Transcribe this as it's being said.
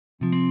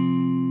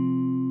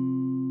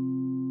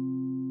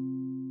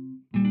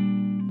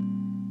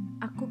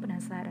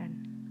penasaran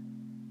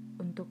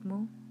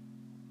untukmu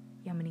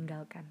yang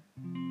meninggalkan.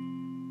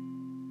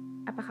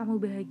 Apa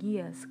kamu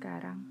bahagia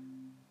sekarang?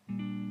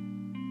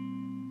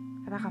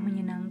 Apakah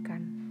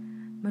menyenangkan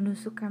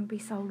menusukkan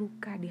pisau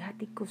luka di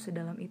hatiku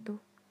sedalam itu?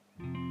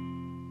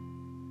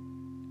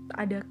 Tak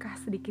adakah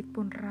sedikit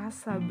pun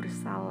rasa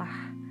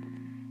bersalah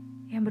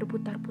yang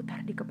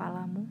berputar-putar di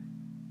kepalamu?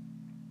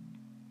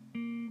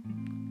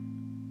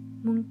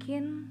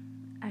 Mungkin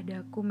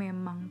adaku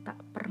memang tak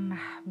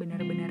pernah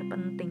benar-benar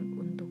penting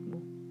untukmu.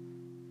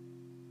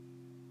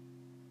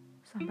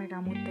 Sampai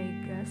kamu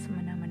tega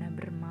semena-mena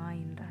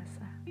bermain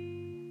rasa.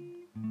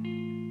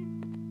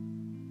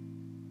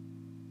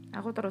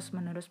 Aku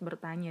terus-menerus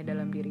bertanya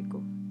dalam diriku,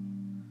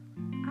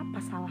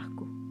 apa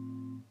salahku?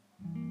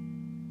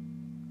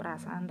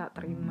 Perasaan tak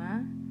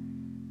terima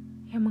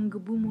yang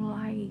menggebu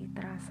mulai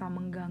terasa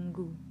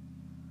mengganggu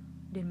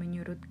dan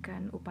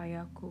menyurutkan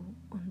upayaku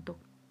untuk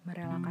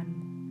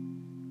merelakanmu.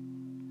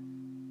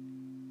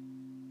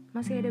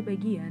 Masih ada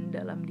bagian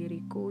dalam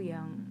diriku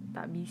yang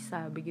tak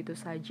bisa begitu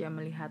saja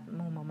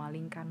melihatmu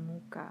memalingkan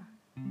muka.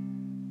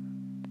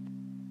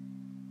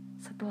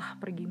 Setelah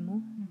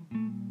pergimu,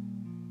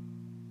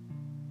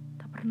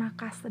 tak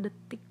pernahkah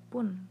sedetik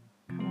pun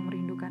kamu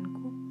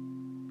merindukanku?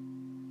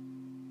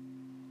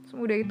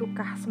 Semudah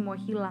itukah semua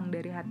hilang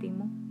dari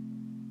hatimu?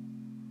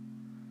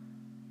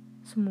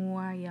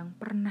 Semua yang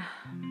pernah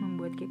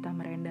membuat kita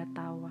merenda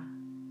tawa.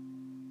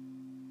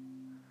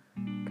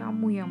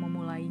 Kamu yang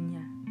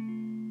memulainya.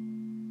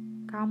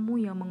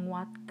 Kamu yang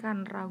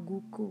menguatkan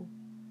raguku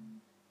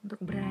untuk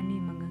berani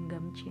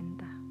menggenggam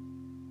cinta.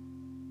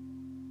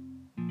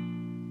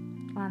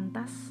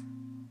 Lantas,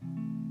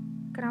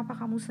 kenapa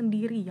kamu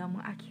sendiri yang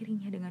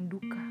mengakhirinya dengan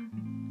duka?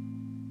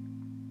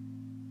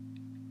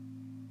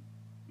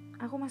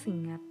 Aku masih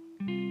ingat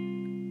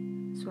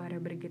suara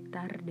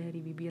bergetar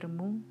dari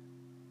bibirmu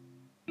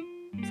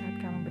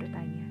saat kamu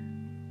bertanya,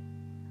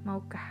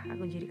 maukah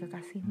aku jadi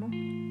kekasihmu?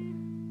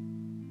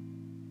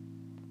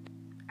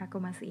 Aku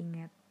masih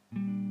ingat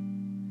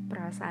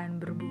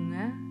perasaan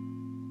berbunga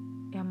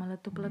yang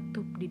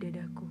meletup-letup di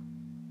dadaku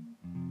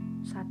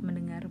saat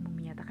mendengarmu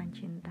menyatakan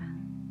cinta.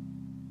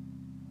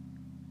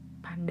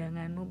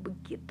 Pandanganmu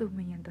begitu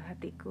menyentuh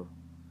hatiku,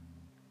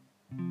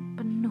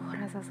 penuh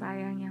rasa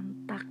sayang yang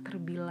tak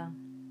terbilang.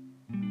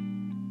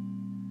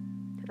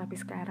 Tetapi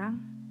sekarang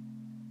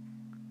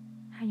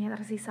hanya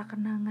tersisa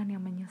kenangan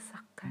yang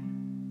menyesakkan.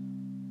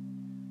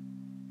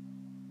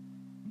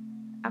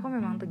 Aku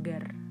memang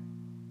tegar,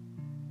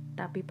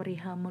 tapi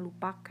perihal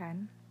melupakan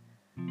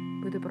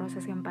butuh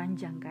proses yang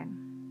panjang kan?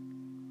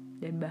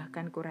 Dan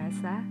bahkan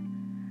kurasa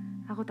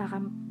aku tak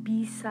akan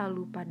bisa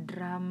lupa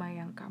drama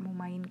yang kamu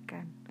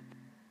mainkan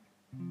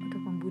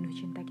untuk membunuh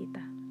cinta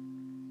kita.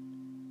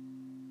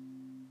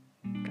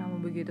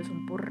 Kamu begitu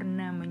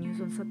sempurna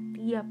menyusun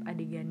setiap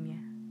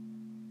adegannya.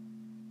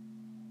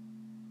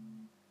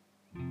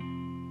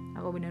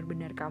 Aku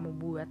benar-benar kamu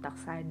buat tak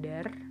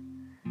sadar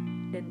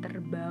dan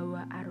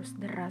terbawa arus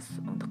deras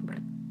untuk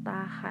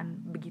bertahan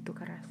begitu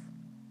keras.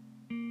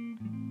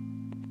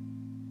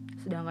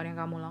 Sedangkan yang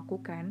kamu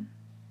lakukan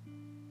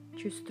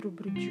justru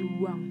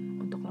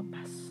berjuang untuk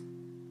lepas.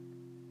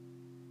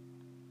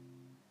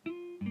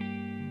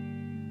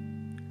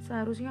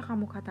 Seharusnya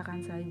kamu katakan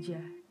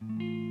saja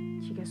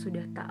jika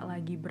sudah tak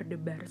lagi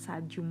berdebar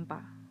saat jumpa.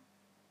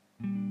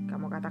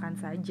 Kamu katakan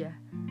saja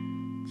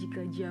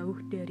jika jauh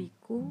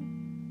dariku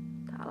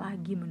tak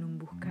lagi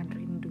menumbuhkan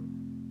rindu.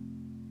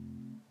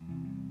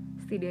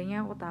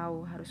 Setidaknya aku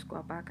tahu harus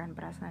kuapakan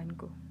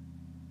perasaanku.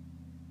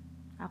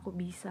 Aku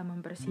bisa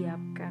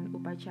mempersiapkan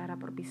upacara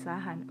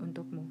perpisahan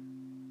untukmu.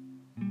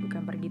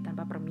 Bukan pergi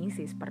tanpa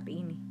permisi seperti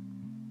ini.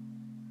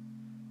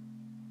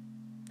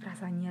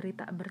 Rasa nyeri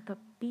tak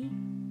bertepi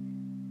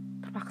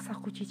terpaksa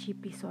aku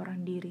cicipi seorang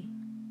diri.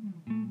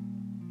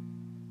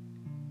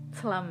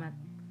 Selamat.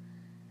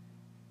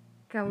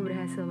 Kamu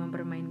berhasil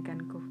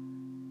mempermainkanku.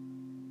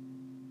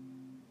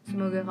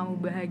 Semoga kamu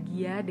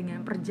bahagia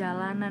dengan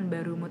perjalanan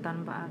barumu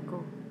tanpa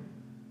aku.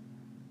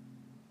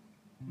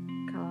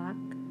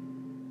 Kelak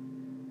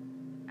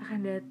akan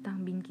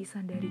datang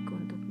bingkisan dariku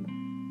untukmu.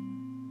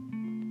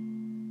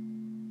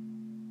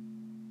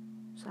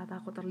 Saat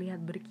aku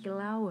terlihat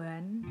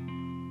berkilauan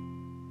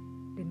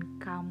dan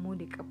kamu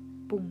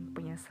dikepung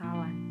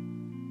penyesalan.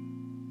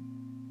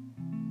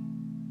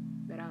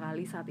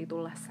 Barangkali saat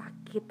itulah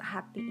sakit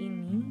hati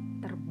ini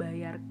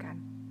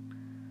terbayarkan.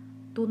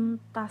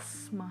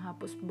 Tuntas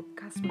menghapus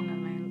bekas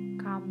menganga yang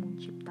kamu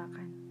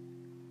ciptakan.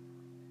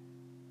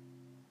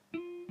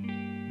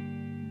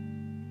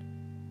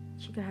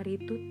 Jika hari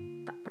itu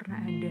tak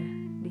pernah ada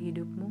di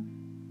hidupmu,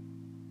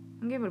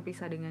 mungkin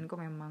berpisah denganku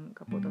memang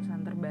keputusan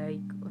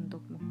terbaik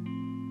untukmu.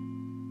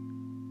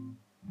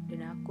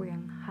 Dan aku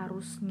yang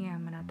harusnya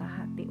menata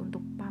hati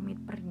untuk pamit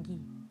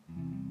pergi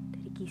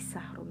dari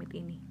kisah rumit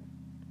ini.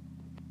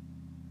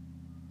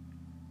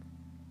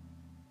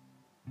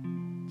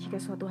 Jika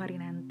suatu hari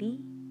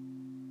nanti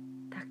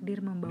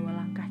takdir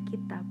membawa langkah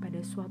kita pada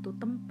suatu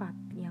tempat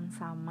yang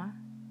sama,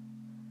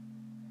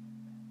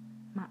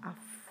 maaf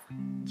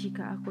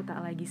jika aku tak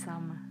lagi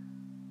sama.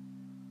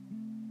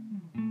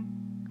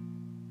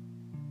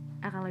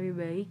 Akan lebih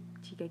baik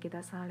jika kita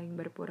saling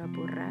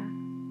berpura-pura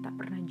tak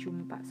pernah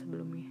jumpa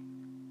sebelumnya.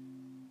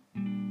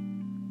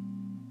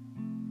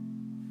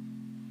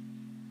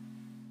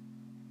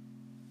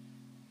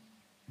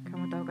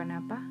 Kamu tahu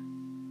kenapa?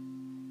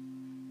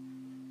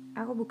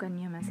 Aku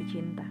bukannya masih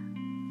cinta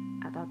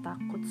atau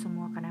takut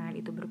semua kenangan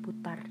itu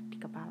berputar di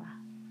kepala.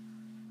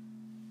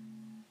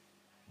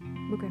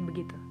 Bukan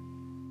begitu.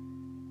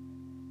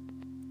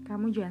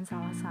 Kamu jangan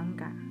salah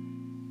sangka.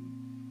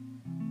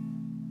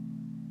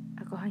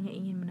 Aku hanya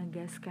ingin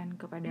menegaskan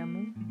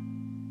kepadamu,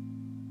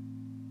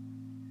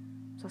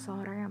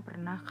 seseorang yang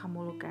pernah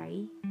kamu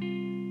lukai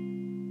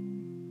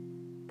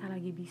tak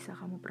lagi bisa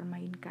kamu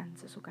permainkan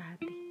sesuka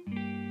hati.